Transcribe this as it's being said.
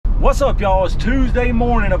What's up, y'all? It's Tuesday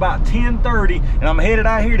morning about 10:30 and I'm headed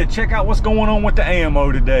out here to check out what's going on with the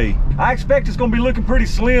ammo today. I expect it's gonna be looking pretty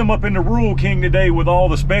slim up in the Rural King today with all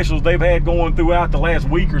the specials they've had going throughout the last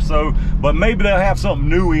week or so, but maybe they'll have something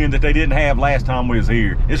new in that they didn't have last time we was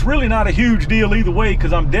here. It's really not a huge deal either way,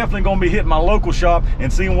 because I'm definitely gonna be hitting my local shop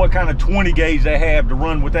and seeing what kind of 20 gauge they have to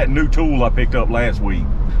run with that new tool I picked up last week.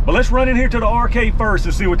 But let's run in here to the arcade first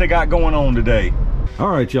and see what they got going on today. All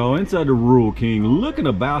right, y'all, inside the Rural King, looking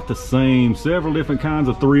about the same. Several different kinds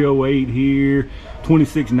of 308 here.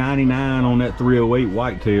 $26.99 on that 308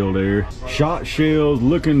 whitetail there. Shot shells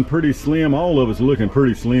looking pretty slim. All of it's looking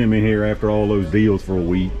pretty slim in here after all those deals for a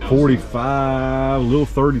week. 45, little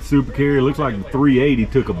 30 super carry. Looks like the 380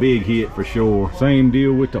 took a big hit for sure. Same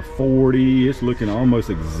deal with the 40. It's looking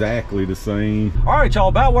almost exactly the same. All right, y'all,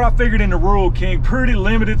 about what I figured in the Rural King. Pretty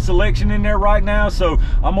limited selection in there right now, so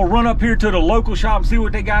I'm gonna run up here to the local shop and see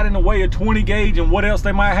what they got in the way of 20 gauge and what else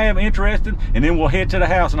they might have interested, and then we'll head to the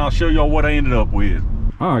house and I'll show y'all what I ended up with.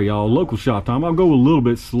 All right, y'all, local shop time. I'll go a little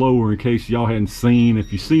bit slower in case y'all hadn't seen.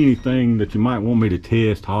 If you see anything that you might want me to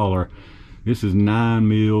test, holler. This is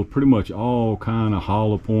 9mm, pretty much all kind of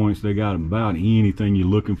hollow points. They got about anything you're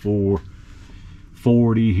looking for.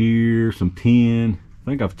 40 here, some 10. I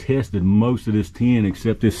think I've tested most of this 10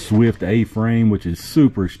 except this Swift A-frame, which is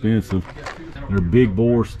super expensive. They're big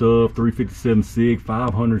bore stuff, 357 SIG,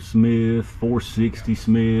 500 Smith, 460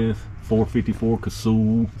 Smith, 454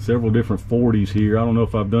 Casull. Several different 40s here. I don't know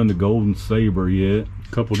if I've done the Golden Saber yet.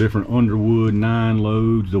 A couple different Underwood 9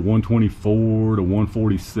 loads, the 124, the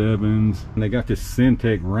 147s. And they got this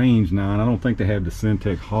Syntech Range 9. I don't think they have the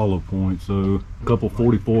Syntech hollow point. So a couple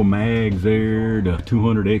 44 mags there, the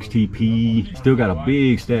 200 XTP. Still got a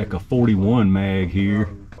big stack of 41 mag here.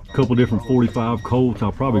 A couple different 45 Colts.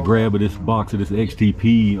 I'll probably grab this box of this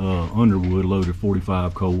XTP Underwood loaded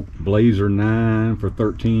 45 Colt. Blazer 9 for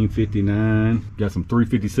 $13.59. Got some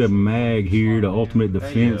 357 mag here, the Ultimate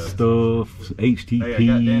Defense stuff,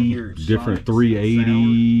 HTP, different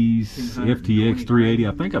 380s, FTX 380.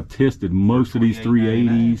 I think I've tested most of these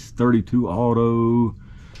 380s. 32 Auto,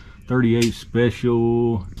 38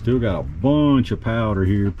 Special. Still got a bunch of powder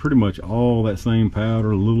here, pretty much all that same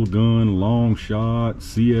powder. Little gun, long shot,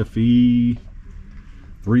 CFE,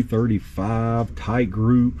 335, tight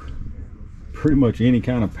group. Pretty much any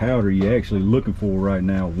kind of powder you're actually looking for right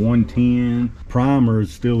now. 110. Primer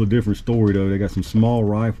is still a different story though. They got some small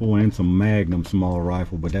rifle and some Magnum small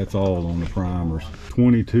rifle, but that's all on the primers.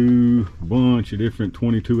 22, bunch of different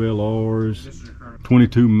 22 LRs.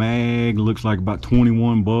 22 mag, looks like about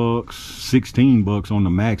 21 bucks, 16 bucks on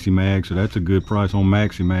the Maxi Mag, so that's a good price on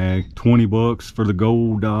Maxi Mag. 20 bucks for the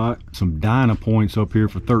Gold Dot. Some Dyna points up here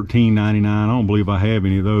for $13.99. I don't believe I have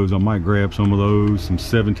any of those. I might grab some of those. Some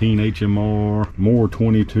 17 HMR, more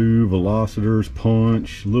 22 Velocitors,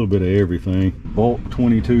 Punch, a little bit of everything. Bulk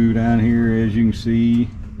 22 down here, as you can see.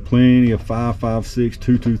 Plenty of 5.56,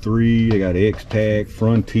 223. They got X-Tac,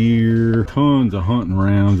 Frontier, tons of hunting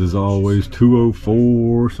rounds as always.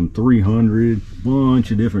 204, some 300,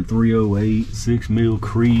 bunch of different 308, 6mm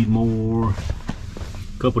Creedmoor,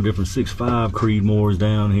 a couple different 6.5 Creedmoors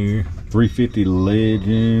down here. 350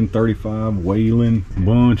 Legend, 35 Whalen,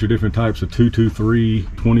 bunch of different types of 223,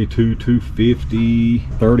 22 250,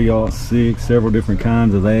 30-06, several different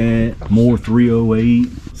kinds of that. More 308,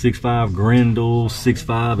 6.5 Grendel,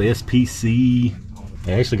 6.5 SPC.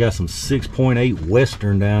 They actually got some 6.8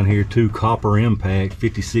 Western down here too, Copper Impact,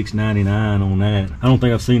 $56.99 on that. I don't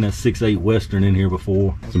think I've seen that 6.8 Western in here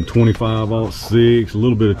before. Some 25-06, a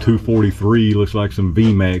little bit of 243, looks like some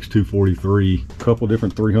VMAX 243. A couple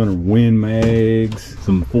different 300 Win mags,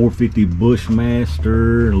 some 450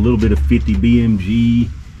 Bushmaster, a little bit of 50 BMG,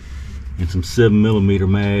 and some 7mm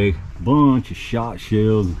mag. Bunch of shot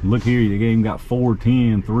shells. Look here, the game got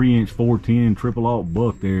 410, 3-inch 410 triple alt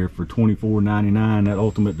buck there for $24.99. That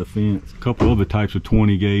Ultimate Defense. A couple other types of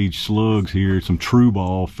 20 gauge slugs here. Some True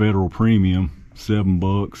Ball Federal Premium, 7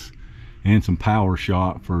 bucks, and some Power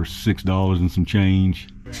Shot for $6 and some change.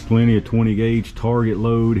 Plenty of 20 gauge target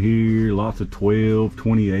load here, lots of 12,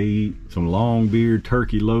 28, some long beard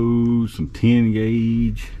turkey loads, some 10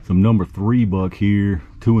 gauge, some number 3 buck here,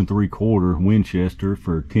 2 3/4 Winchester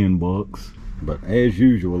for 10 bucks. But as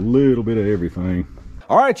usual, a little bit of everything.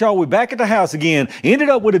 All right, y'all, we're back at the house again. Ended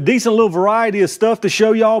up with a decent little variety of stuff to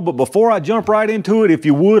show y'all, but before I jump right into it, if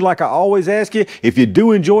you would, like I always ask you, if you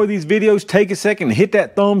do enjoy these videos, take a second and hit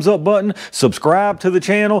that thumbs up button, subscribe to the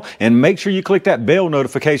channel, and make sure you click that bell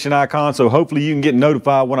notification icon so hopefully you can get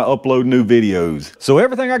notified when I upload new videos. So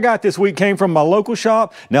everything I got this week came from my local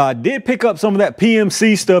shop. Now, I did pick up some of that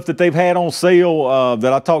PMC stuff that they've had on sale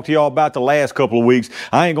that I talked to y'all about the last couple of weeks.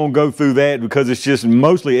 I ain't gonna go through that because it's just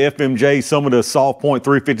mostly FMJ, some of the soft point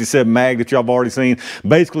 357 mag that y'all have already seen,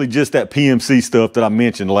 basically just that PMC stuff that I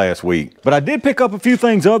mentioned last week. But I did pick up a few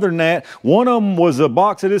things other than that. One of them was a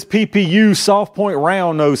box of this PPU soft point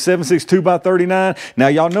round nose 7.62x39. Now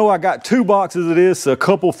y'all know I got 2 boxes of this a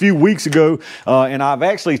few weeks ago, and I've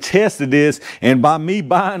actually tested this, and by me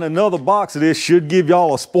buying another box of this should give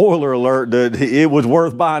y'all a spoiler alert that it was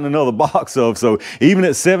worth buying another box of. So even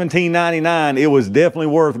at $17.99, it was definitely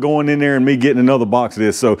worth going in there and me getting another box of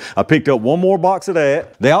this. So I picked up one more box of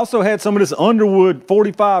that. They also had some of this Underwood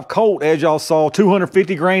 45 Colt, as y'all saw,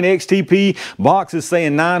 250 grain XTP boxes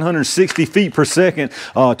saying 960 feet per second,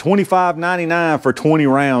 $25.99 for 20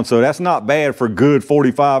 rounds. So that's not bad for good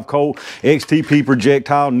 45 Colt XTP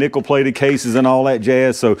projectile, nickel plated cases and all that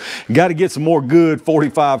jazz. So got to get some more good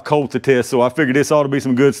 45 Colt to test. So I figured this ought to be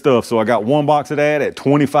some good stuff. So I got one box of that at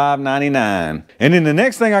 $25.99. And then the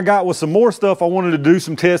next thing I got was some more stuff I wanted to do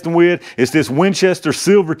some testing with. It's this Winchester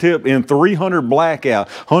silver tip in 300 blackout,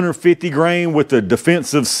 150 grain with the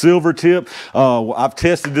defensive silver tip. I've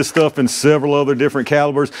tested this stuff in several other different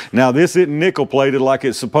calibers. Now this isn't nickel plated like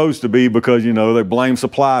it's supposed to be because, you know, they blame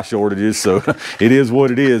supply shortages, so it is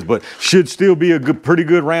what it is, but should still be a pretty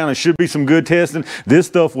good round and should be some good testing. This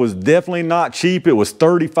stuff was definitely not cheap. It was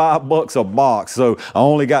 35 bucks a box, so I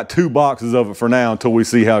only got 2 boxes of it for now until we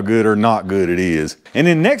see how good or not good it is. And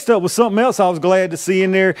then next up was something else I was glad to see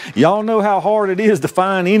in there. Y'all know how hard it is to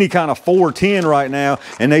find any kind of 410 right now,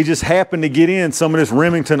 and they just happened to get in some of this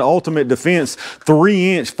Remington Ultimate Defense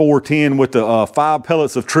 3-inch 410 with the 5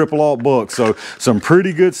 pellets of triple alt buck. So some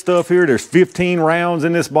pretty good stuff here. There's 15 rounds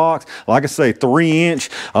in this box. Like I say, 3-inch.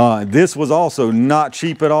 This was also not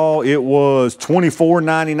cheap at all. It was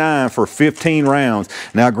 $24.99 for 15 rounds.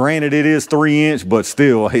 Now granted, it is 3-inch, but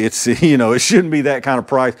still, it's, you know, it shouldn't be that kind of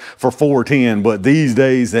price for 410, but these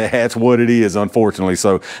days that's what it is, unfortunately.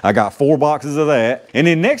 So I got 4 boxes of that. And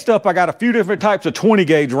then next up, I got a few different types of 20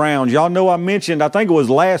 gauge rounds. Y'all know I mentioned, I think it was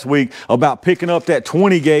last week, about picking up that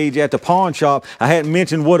 20 gauge at the pawn shop. I hadn't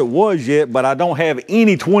mentioned what it was yet, but I don't have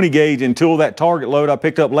any 20 gauge until that target load I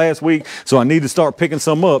picked up last week, so I need to start picking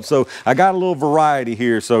some up. So I got a little variety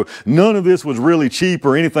here. So none of this was really cheap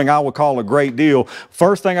or anything I would call a great deal.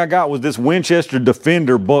 First thing I got was this Winchester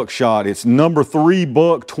Defender buckshot. It's number 3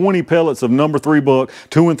 buck, 20 pellets of number 3 buck,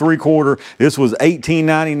 2 3/4. This was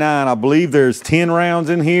 $18.99. I believe there's 10 rounds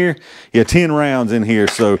in here. Yeah, 10 rounds in here.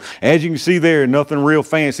 So as you can see there, nothing real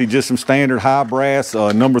fancy, just some standard high brass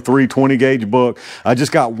number 3 20 gauge buck. I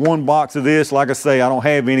just got 1 box of this. Like I say, I don't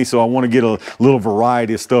have any, so I want to get a little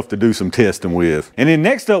variety of stuff to do some testing with. And then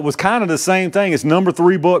next up was kind of the same thing. It's number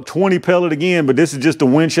 3 buck, 20 pellet again, but this is just a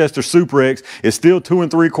Winchester Super X. It's still 2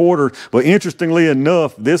 3/4, but interestingly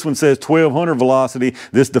enough, this one says 1200 velocity.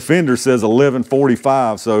 This Defender says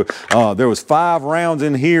 1145. So there was 5 rounds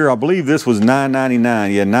in here. I believe this was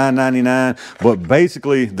 $9.99. Yeah, $9.99, but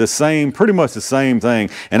basically the same, pretty much the same thing.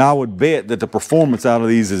 And I would bet that the performance out of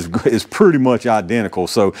these is pretty much identical.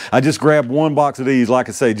 So I just grabbed 1 box of these, like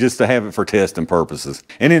I say, just to have it for testing purposes.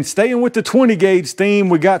 And then staying with the 20 gauge theme,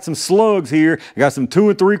 we got some slugs here. I got some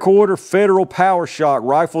 2 3/4 Federal Power Shock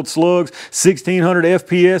rifled slugs, 1600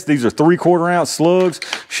 FPS. These are 3/4 ounce slugs.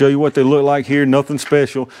 Show you what they look like here. Nothing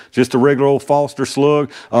special, just a regular old Foster slug.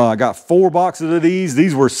 I got 4 boxes of these.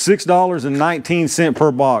 These were $6.19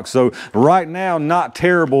 per box. So right now, not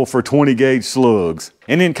terrible for 20 gauge slugs.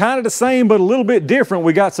 And then kind of the same, but a little bit different,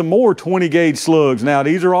 we got some more 20 gauge slugs. Now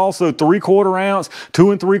these are also 3/4 ounce,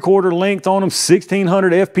 2 3/4 length on them,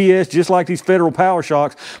 1600 FPS, just like these Federal Power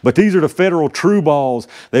Shocks, but these are the Federal True Balls.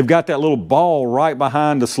 They've got that little ball right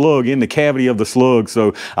behind the slug, in the cavity of the slug.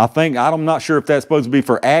 So I'm not sure if that's supposed to be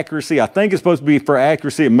for accuracy. I think it's supposed to be for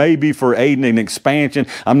accuracy. It may be for aiding an expansion.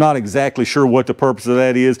 I'm not exactly sure what the purpose of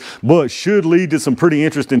that is, but should lead to some pretty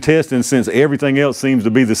interesting testing since everything else seems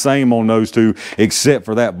to be the same on those two, except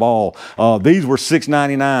for that ball. These were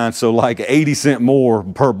 $6.99, so like 80 cents more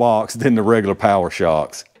per box than the regular Power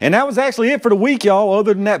Shocks. And that was actually it for the week, y'all,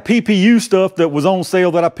 other than that PPU stuff that was on sale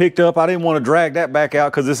that I picked up. I didn't want to drag that back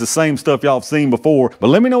out because it's the same stuff y'all have seen before. But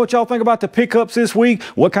let me know what y'all think about the pickups this week,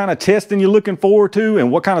 what kind of testing you're looking forward to,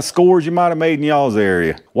 and what kind of scores you might have made in y'all's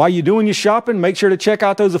area. While you're doing your shopping, make sure to check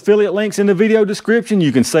out those affiliate links in the video description.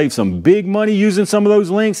 You can save some big money using some of those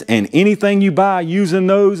links, and anything you buy using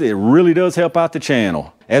those, it really does help out the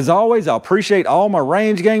channel. As always, I appreciate all my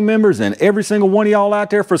Range Gang members and every single one of y'all out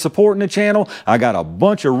there for supporting the channel. I got a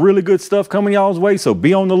bunch of really good stuff coming y'all's way, so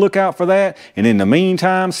be on the lookout for that. And in the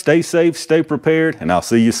meantime, stay safe, stay prepared, and I'll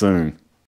see you soon.